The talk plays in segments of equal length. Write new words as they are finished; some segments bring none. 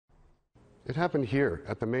It happened here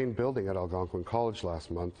at the main building at Algonquin College last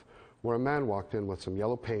month, where a man walked in with some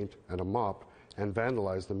yellow paint and a mop and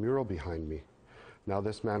vandalized the mural behind me. Now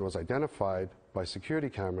this man was identified by security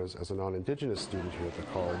cameras as a non-Indigenous student here at the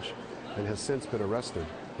college and has since been arrested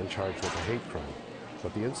and charged with a hate crime.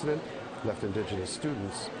 But the incident left Indigenous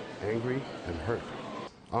students angry and hurt.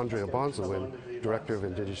 Andrea Bonzawin, Director of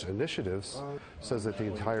Indigenous Initiatives, says that the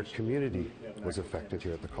entire community was affected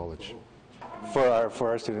here at the college. For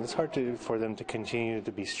our students, it's hard for them to continue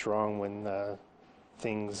to be strong when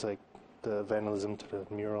things like the vandalism to the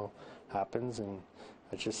mural happens, and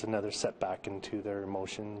it's just another setback into their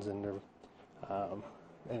emotions and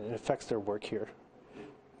it affects their work here.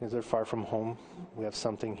 Because they're far from home, we have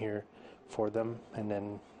something here for them, and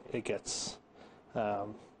then it gets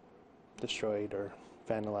destroyed or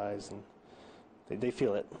vandalized, and they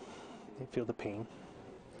feel it. They feel the pain.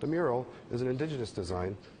 The mural is an Indigenous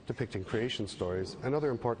design depicting creation stories and other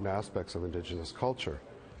important aspects of Indigenous culture.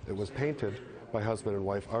 It was painted by husband and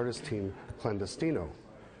wife artist team Clandestino,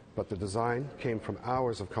 but the design came from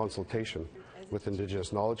hours of consultation with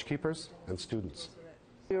Indigenous knowledge keepers and students.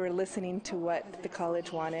 We were listening to what the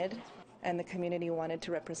college wanted and the community wanted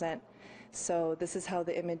to represent. So this is how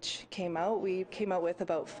the image came out. We came out with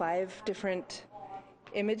about 5 different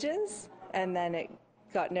images, and then it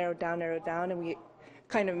got narrowed down, and we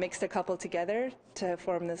kind of mixed a couple together to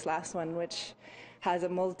form this last one, which has a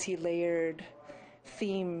multi-layered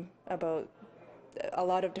theme about a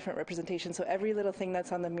lot of different representations. So every little thing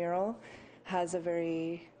that's on the mural has a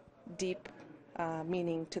very deep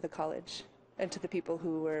meaning to the college and to the people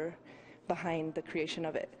who were behind the creation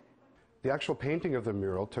of it. The actual painting of the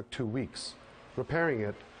mural took 2 weeks. Repairing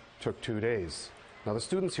it took 2 days. Now the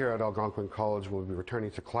students here at Algonquin College will be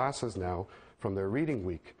returning to classes now from their reading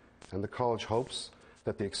week, and the college hopes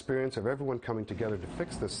that the experience of everyone coming together to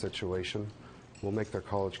fix this situation will make their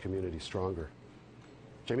college community stronger.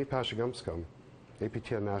 Jamie Pashagumskum,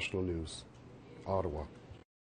 APTN National News, Ottawa.